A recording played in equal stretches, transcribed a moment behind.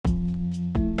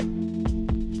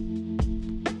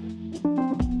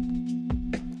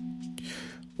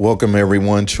Welcome,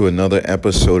 everyone, to another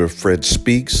episode of Fred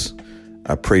Speaks.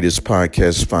 I pray this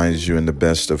podcast finds you in the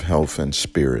best of health and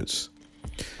spirits.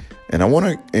 And I want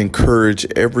to encourage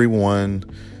everyone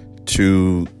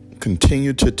to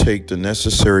continue to take the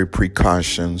necessary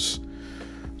precautions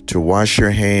to wash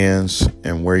your hands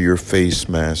and wear your face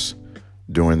mask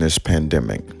during this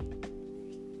pandemic.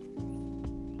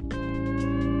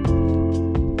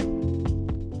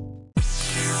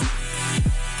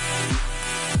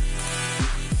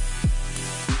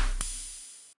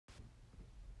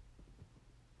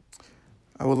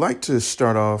 I would like to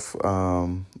start off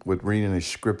with reading a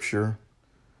scripture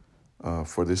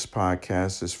for this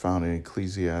podcast. It's found in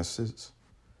Ecclesiastes,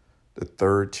 the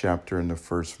 3rd chapter and the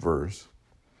 1st verse.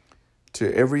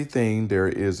 To everything there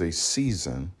is a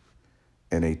season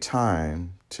and a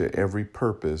time to every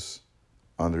purpose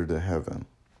under the heaven.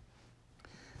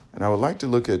 And I would like to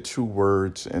look at two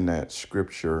words in that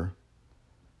scripture.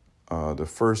 The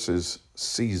first is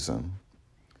season.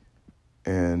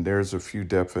 And there's a few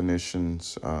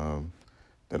definitions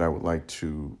that I would like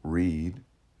to read.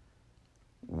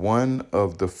 One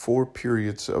of the 4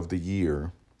 periods of the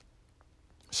year: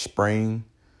 spring,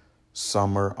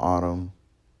 summer, autumn,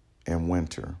 and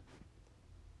winter.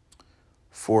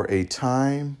 For a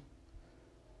time,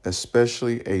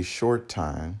 especially a short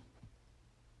time,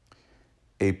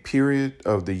 a period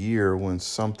of the year when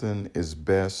something is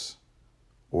best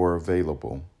or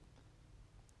available.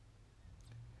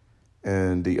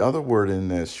 And the other word in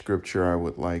that scripture I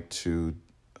would like to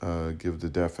give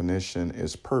the definition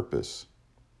is purpose.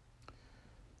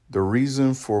 The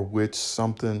reason for which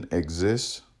something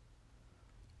exists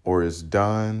or is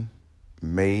done,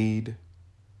 made,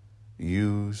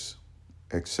 used,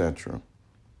 etc.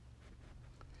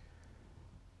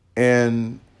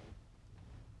 And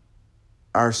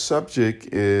our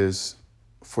subject is,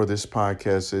 for this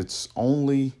podcast, it's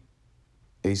only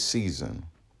a season.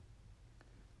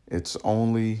 It's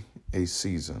only a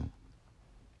season.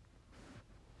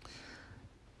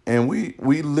 And we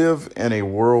live in a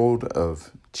world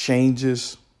of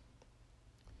changes,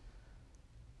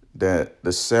 that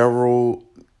the several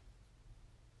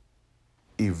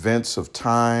events of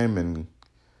time and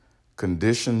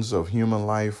conditions of human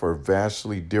life are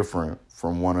vastly different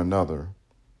from one another.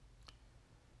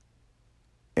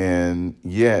 And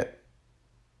yet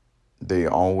they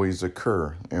always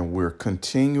occur, and we're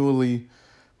continually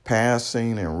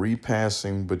passing and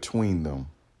repassing between them,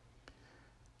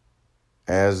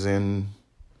 as in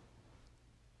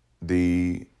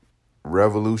the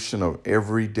revolution of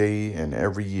every day and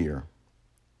every year.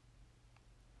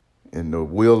 In the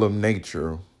wheel of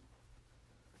nature,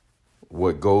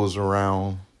 what goes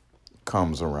around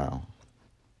comes around.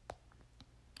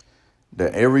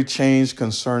 That every change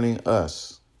concerning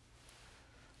us,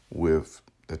 with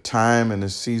the time and the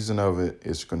season of it,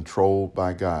 is controlled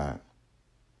by God.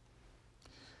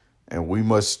 And we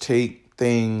must take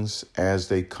things as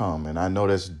they come. And I know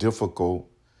that's difficult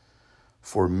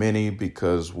for many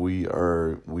because we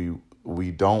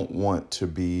don't want to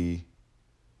be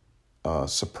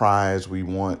surprised. We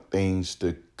want things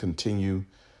to continue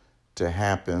to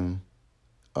happen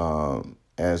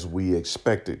as we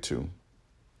expect it to.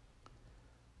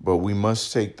 But we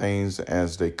must take things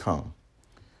as they come.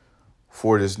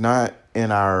 For it is not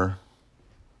in our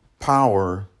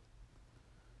power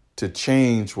to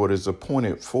change what is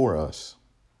appointed for us.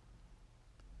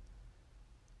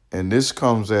 And this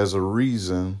comes as a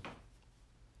reason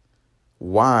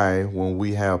why, when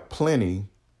we have plenty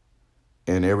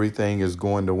and everything is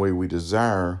going the way we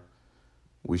desire,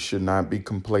 we should not be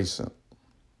complacent,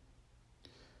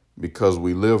 because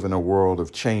we live in a world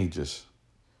of changes,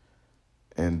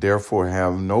 and therefore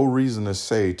have no reason to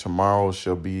say tomorrow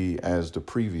shall be as the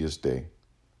previous day.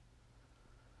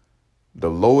 The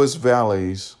lowest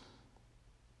valleys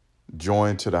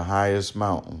join to the highest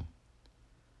mountain.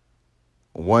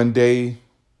 One day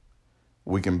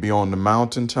we can be on the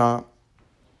mountaintop,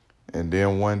 and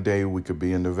then one day we could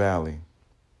be in the valley.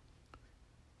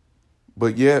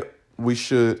 But yet we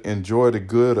should enjoy the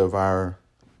good of our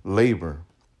labor,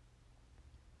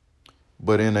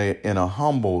 but in a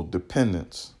humble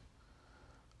dependence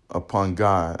upon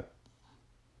God,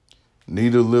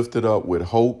 neither lifted up with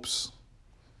hopes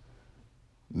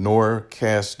nor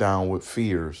cast down with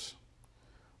fears,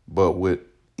 but with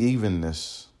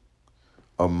evenness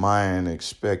of mind,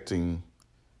 expecting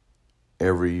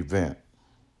every event.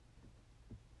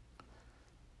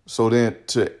 So then,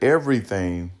 to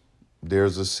everything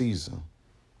there's a season.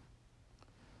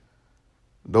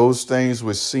 Those things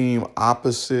which seem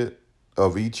opposite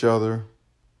of each other,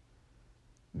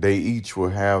 they each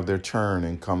will have their turn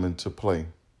and come into play.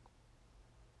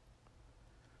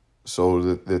 So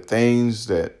the things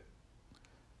that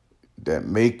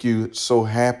make you so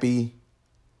happy,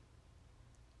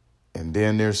 and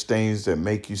then there's things that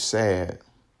make you sad.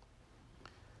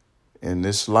 In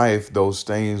this life, those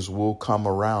things will come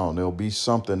around. There'll be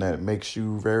something that makes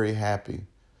you very happy.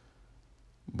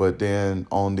 But then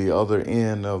on the other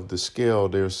end of the scale,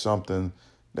 there's something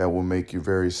that will make you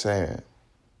very sad.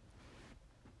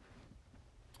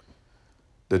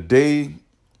 The day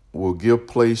will give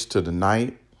place to the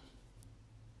night,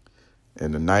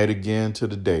 and the night again to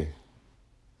the day.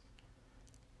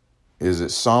 Is it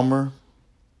summer?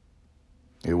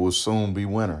 It will soon be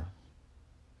winter.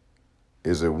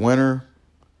 Is it winter?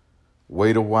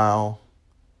 Wait a while,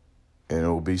 and it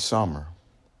will be summer.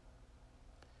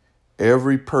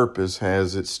 Every purpose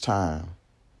has its time.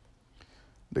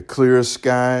 The clear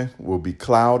sky will be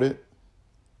clouded.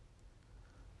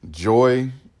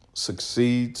 Joy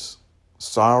succeeds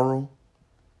sorrow,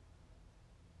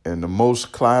 and the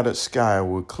most clouded sky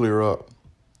will clear up.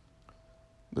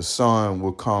 The sun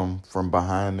will come from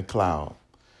behind the cloud.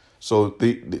 So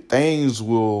the things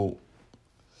will,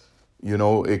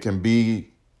 it can be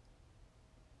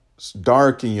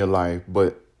dark in your life,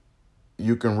 but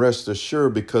you can rest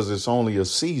assured, because it's only a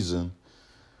season,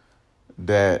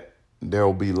 that there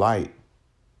will be light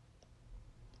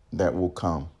that will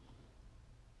come.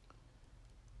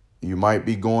 You might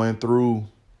be going through,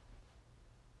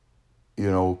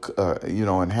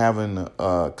 and having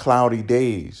cloudy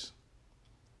days,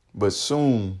 but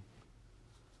soon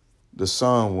the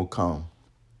sun will come.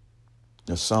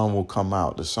 The sun will come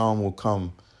out. The sun will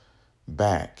come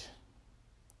back.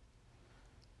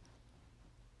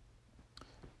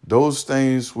 Those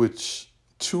things which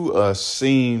to us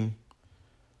seem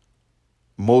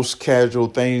most casual,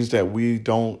 things that a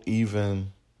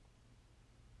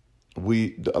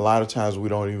lot of times we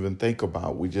don't even think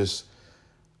about. We just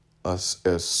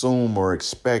assume or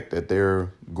expect that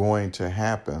they're going to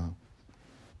happen.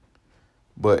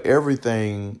 But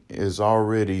everything is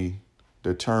already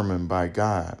determined by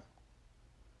God.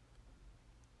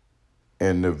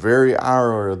 And the very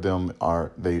hour of them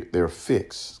they're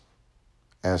fixed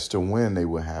as to when they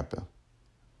will happen.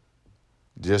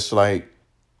 Just like,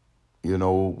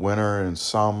 winter and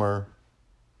summer,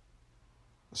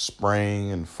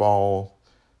 spring and fall,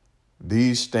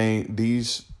 these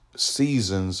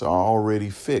seasons are already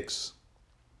fixed.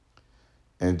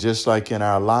 And just like in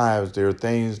our lives, there are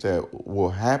things that will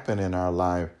happen in our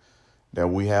life that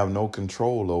we have no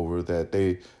control over, that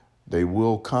they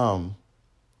will come,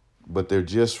 but they're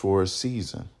just for a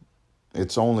season.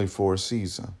 It's only for a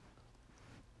season.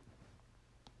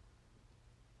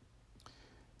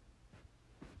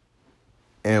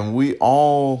 And we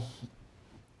all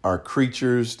are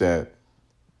creatures that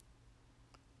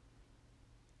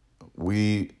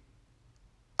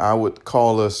I would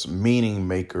call us meaning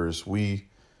makers. We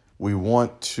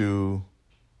want to,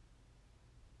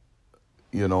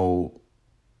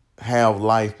 have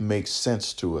life make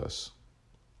sense to us.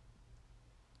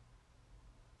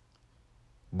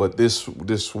 But this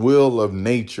will of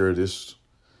nature, this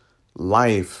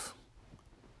life,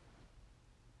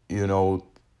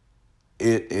 it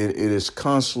is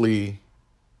constantly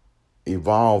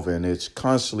evolving. It's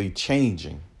constantly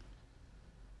changing.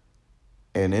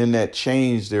 And in that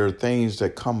change, there are things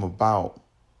that come about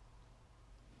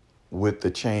with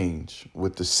the change,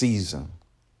 with the season.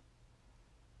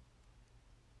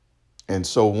 And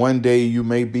so one day you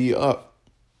may be up,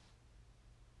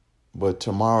 but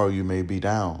tomorrow you may be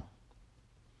down.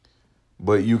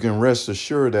 But you can rest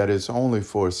assured that it's only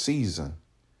for a season,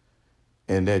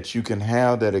 and that you can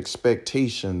have that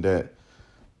expectation that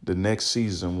the next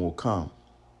season will come.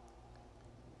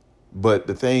 But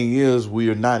the thing is, we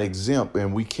are not exempt,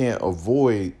 and we can't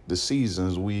avoid the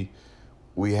seasons. We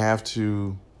have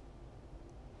to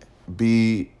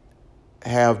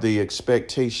have the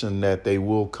expectation that they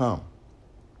will come.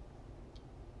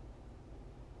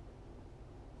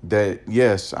 That,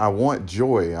 yes, I want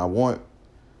joy. I want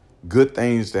good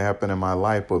things to happen in my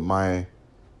life, but my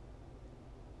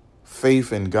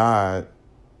faith in God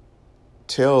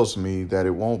tells me that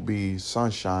it won't be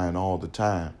sunshine all the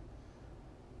time.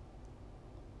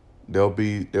 There'll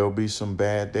be some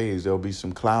bad days. There'll be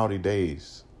some cloudy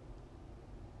days.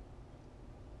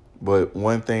 But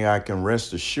one thing I can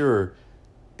rest assured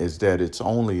is that it's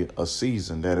only a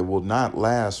season, that it will not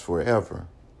last forever,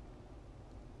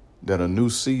 that a new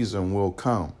season will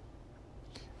come.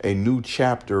 A new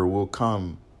chapter will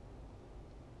come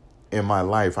in my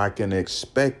life. I can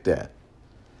expect that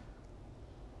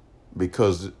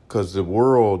because the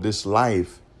world, this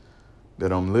life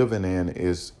that I'm living in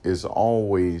is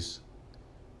always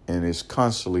and is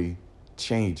constantly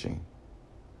changing.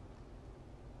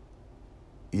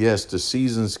 yes, the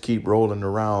seasons keep rolling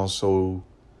around. So,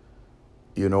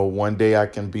 one day I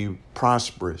can be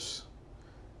prosperous.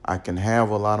 I can have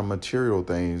a lot of material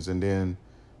things. And then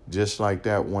just like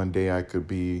that, one day I could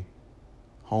be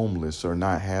homeless or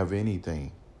not have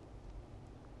anything.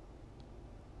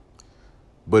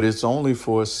 But it's only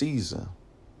for a season.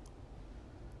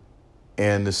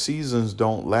 And the seasons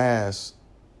don't last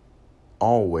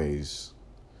always.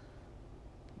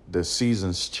 The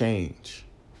seasons change.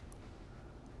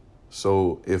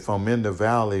 So if I'm in the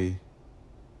valley,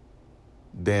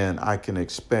 then I can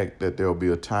expect that there'll be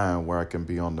a time where I can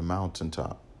be on the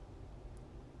mountaintop.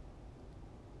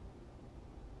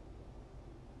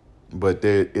 But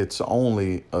it's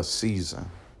only a season.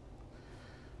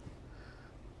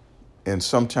 And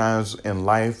sometimes in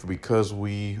life, because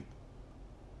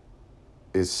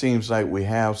it seems like we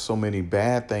have so many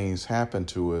bad things happen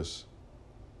to us,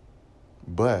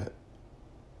 but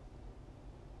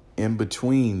in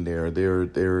between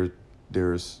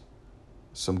there's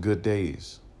some good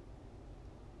days.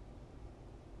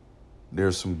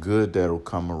 There's some good that'll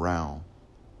come around.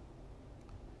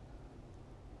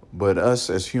 But us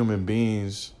as human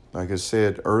beings, like I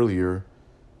said earlier,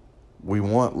 we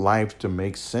want life to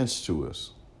make sense to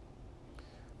us.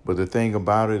 But the thing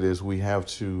about it is we have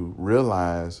to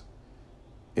realize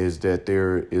is that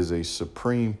there is a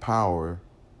supreme power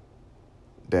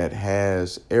that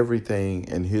has everything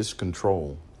in his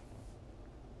control.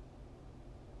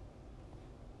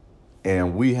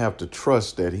 And we have to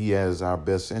trust that he has our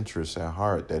best interests at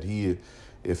heart, that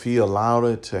if he allowed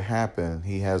it to happen,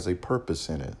 he has a purpose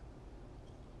in it.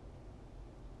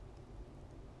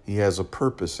 He has a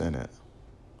purpose in it.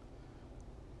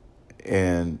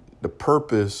 And the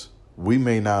purpose, we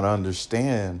may not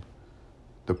understand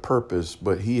the purpose,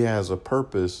 but he has a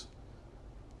purpose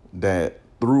that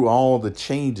through all the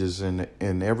changes and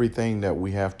everything that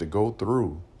we have to go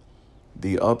through,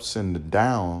 the ups and the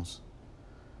downs,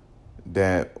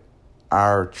 that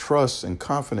our trust and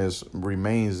confidence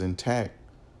remains intact,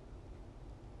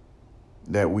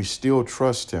 that we still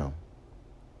trust him,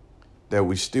 that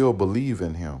we still believe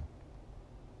in him,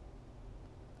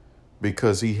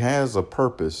 because he has a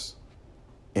purpose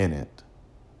in it.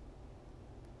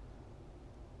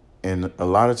 And a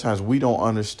lot of times we don't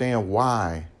understand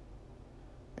why,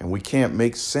 and we can't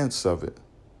make sense of it.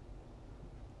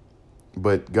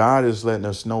 But God is letting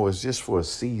us know it's just for a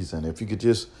season. If you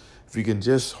can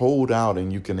just hold out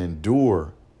and you can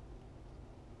endure,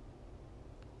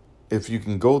 if you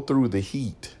can go through the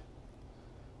heat,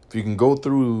 if you can go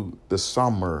through the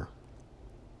summer,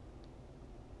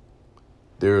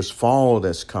 there's fall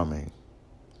that's coming.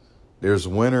 There's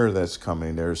winter that's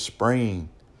coming. There's spring.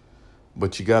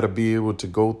 But you got to be able to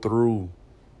go through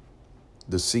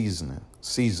the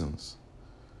seasons.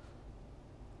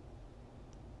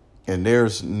 And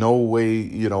there's no way,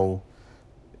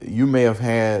 you may have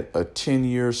had a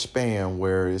 10-year span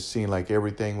where it seemed like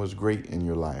everything was great in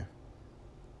your life.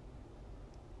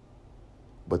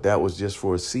 But that was just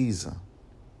for a season.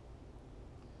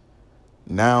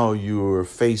 Now you're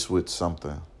faced with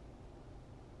something.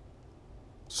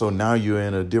 So now you're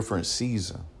in a different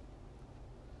season.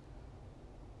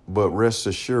 But rest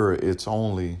assured, it's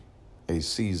only a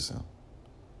season.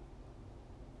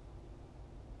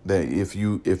 That if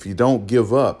you don't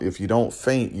give up, if you don't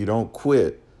faint, you don't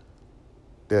quit,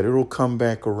 that it'll come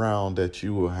back around, that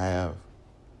you will have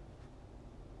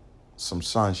some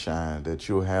sunshine, that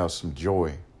you'll have some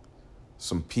joy,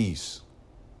 some peace.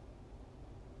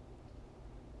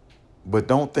 But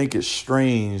don't think it's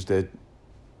strange that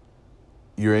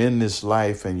you're in this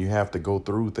life and you have to go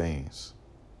through things.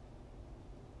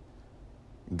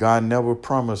 God never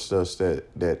promised us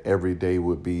that every day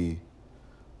would be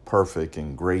perfect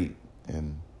and great,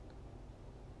 and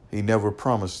he never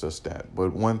promised us that.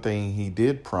 But one thing he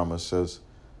did promise us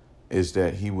is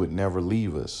that he would never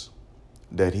leave us,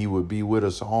 that he would be with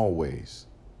us always.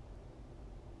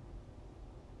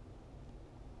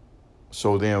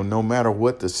 So then, no matter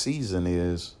what the season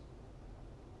is,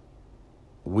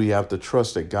 we have to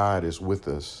trust that God is with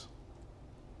us.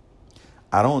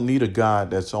 I don't need a God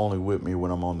that's only with me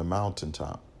when I'm on the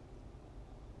mountaintop.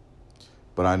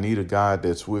 But I need a God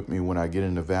that's with me when I get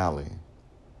in the valley.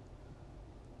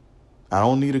 I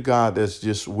don't need a God that's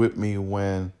just with me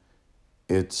when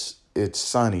it's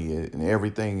sunny and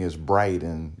everything is bright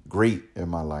and great in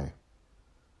my life.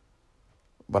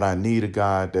 But I need a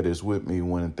God that is with me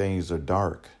when things are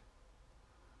dark,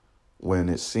 when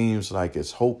it seems like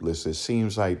it's hopeless. It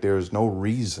seems like there's no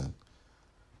reason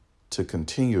to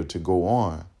continue to go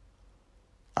on.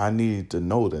 I need to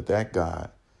know that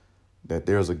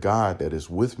there's a God that is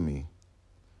with me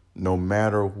no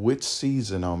matter which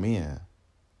season I'm in.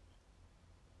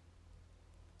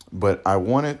 But I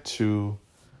wanted to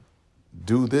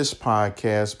do this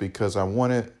podcast because I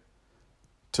wanted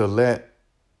to let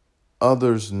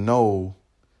others know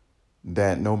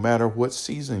that no matter what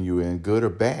season you're in, good or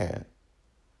bad,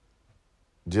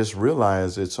 just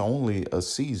realize it's only a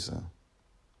season.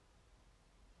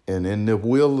 And in the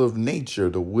will of nature,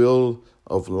 the will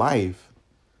of life,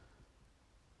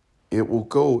 it will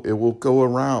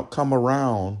come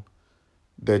around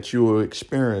that you will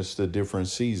experience the different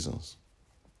seasons.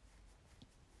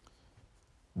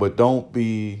 But don't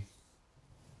be,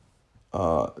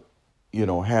 have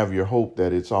your hope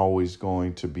that it's always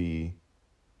going to be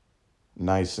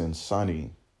nice and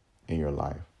sunny in your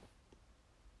life.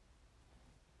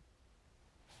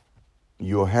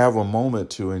 You'll have a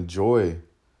moment to enjoy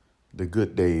the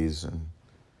good days and,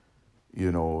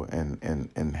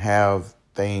 and have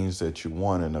things that you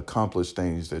want and accomplish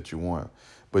things that you want.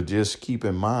 But just keep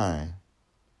in mind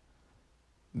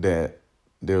that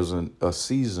there's a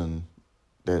season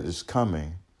that is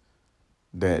coming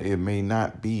that it may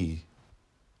not be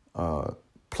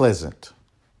pleasant.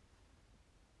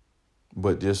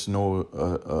 But just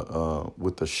know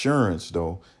with assurance,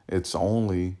 though, it's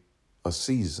only a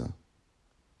season.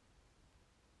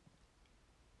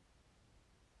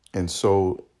 And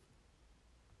so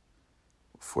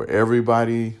for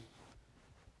everybody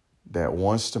that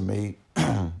wants to make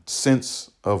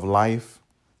sense of life,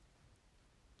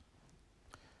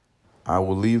 I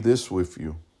will leave this with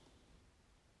you.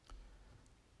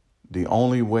 The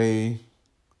only way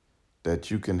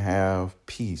that you can have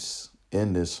peace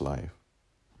in this life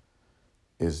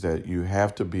is that you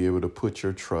have to be able to put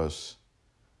your trust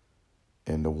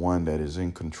in the one that is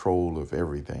in control of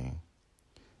everything.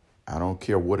 I don't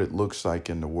care what it looks like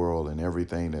in the world and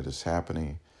everything that is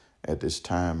happening at this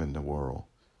time in the world.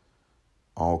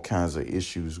 All kinds of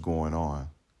issues going on.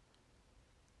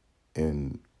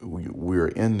 And we're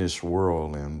in this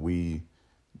world, and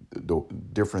the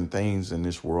different things in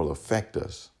this world affect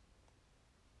us.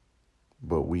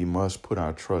 But we must put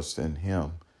our trust in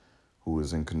him who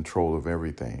is in control of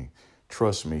everything.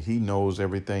 Trust me, he knows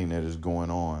everything that is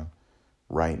going on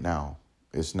right now.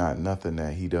 It's not nothing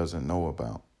that he doesn't know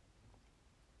about.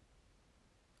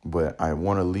 But I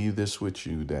want to leave this with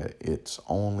you that it's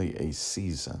only a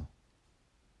season.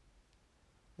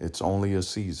 It's only a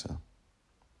season.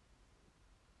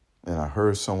 And I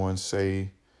heard someone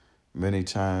say many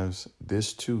times,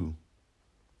 this too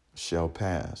shall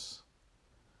pass.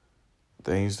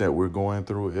 Things that we're going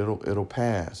through, it'll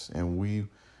pass, and we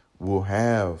will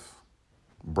have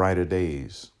brighter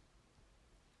days.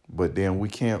 But then we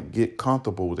can't get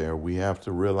comfortable there. We have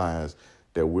to realize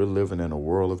that we're living in a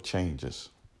world of changes.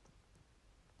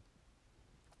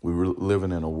 We're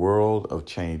living in a world of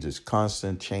changes,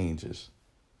 constant changes.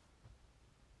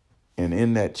 And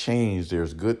in that change,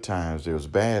 there's good times, there's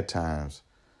bad times.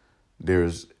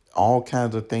 There's all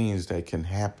kinds of things that can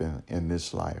happen in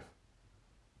this life.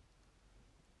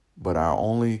 But our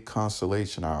only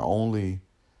consolation, our only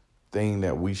thing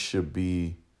that we should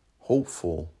be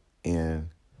hopeful in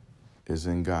is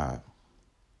in God.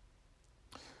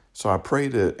 So I pray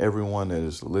that everyone that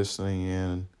is listening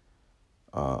in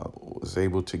was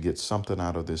able to get something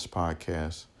out of this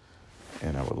podcast.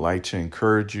 And I would like to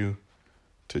encourage you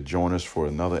to join us for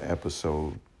another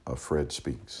episode of Fred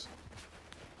Speaks.